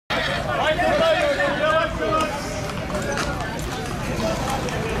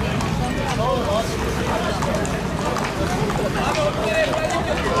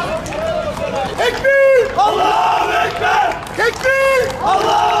Tekbir! Allahu Ekber! Tekbir!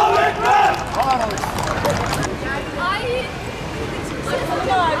 Allahu Ekber! Ay!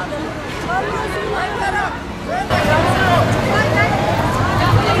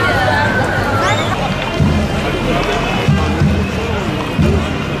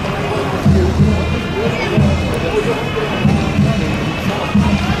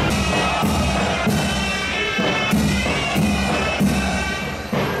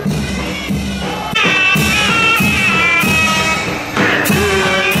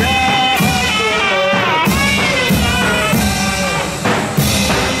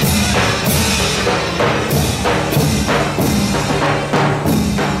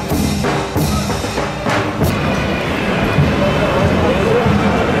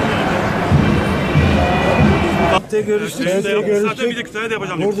 Görüştük. Zaten bir de Kütahya'da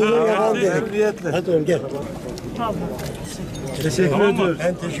yapacağım. Hadi oğlum gel. Teşekkür ediyoruz.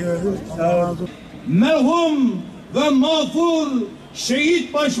 Ben teşekkür ederim. Sağ olun. Merhum ve mağfur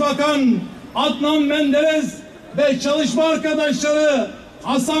şehit başbakan Adnan Menderes ve çalışma arkadaşları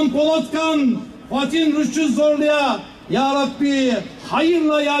Hasan Polatkan, Fatih Rüştü Zorlu'ya Ya Rabbi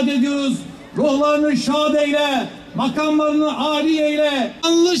hayırla yad ediyoruz. Ruhlarını şad eyle, makamlarını âli eyle.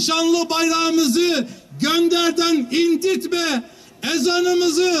 Şanlı şanlı bayrağımızı gönderden indirtme.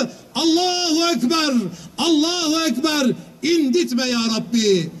 Ezanımızı Allahu Ekber, Allahu Ekber indirtme ya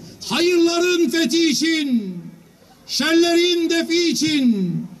Rabbi. Hayırların fethi için, şerlerin defi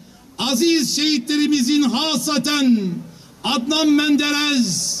için, aziz şehitlerimizin hasaten Adnan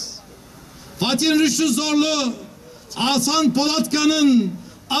Menderes, Fatih Rüştü Zorlu, Hasan Polatkan'ın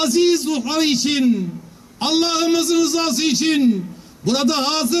aziz ruhları için, Allah'ımızın rızası için, burada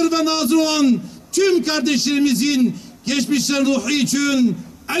hazır ve nazır olan tüm kardeşlerimizin geçmişlerin ruhu için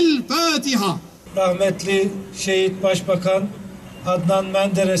El Fatiha. Rahmetli şehit başbakan Adnan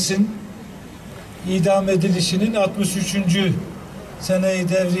Menderes'in idam edilişinin 63. seneyi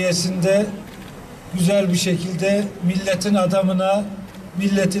devriyesinde güzel bir şekilde milletin adamına,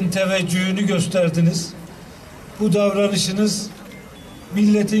 milletin teveccühünü gösterdiniz. Bu davranışınız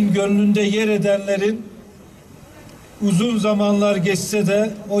milletin gönlünde yer edenlerin uzun zamanlar geçse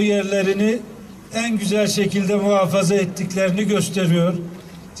de o yerlerini en güzel şekilde muhafaza ettiklerini gösteriyor.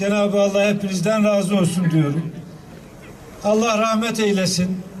 Cenab-ı Allah hepinizden razı olsun diyorum. Allah rahmet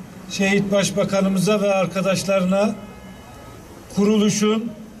eylesin şehit başbakanımıza ve arkadaşlarına,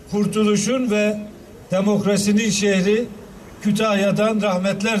 kuruluşun, kurtuluşun ve demokrasinin şehri Kütahya'dan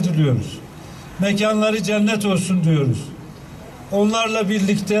rahmetler diliyoruz. Mekanları cennet olsun diyoruz. Onlarla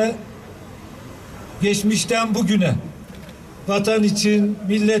birlikte geçmişten bugüne vatan için,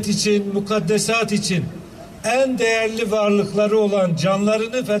 millet için, mukaddesat için en değerli varlıkları olan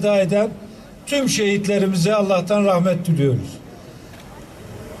canlarını feda eden tüm şehitlerimize Allah'tan rahmet diliyoruz.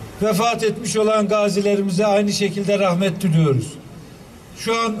 Vefat etmiş olan gazilerimize aynı şekilde rahmet diliyoruz.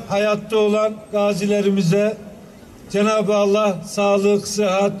 Şu an hayatta olan gazilerimize Cenab-ı Allah sağlık,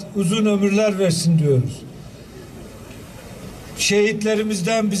 sıhhat, uzun ömürler versin diyoruz.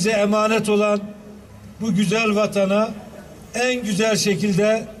 Şehitlerimizden bize emanet olan bu güzel vatana en güzel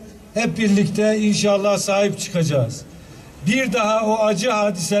şekilde hep birlikte inşallah sahip çıkacağız. Bir daha o acı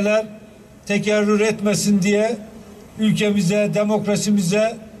hadiseler tekerrür etmesin diye ülkemize,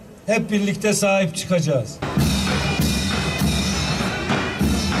 demokrasimize hep birlikte sahip çıkacağız.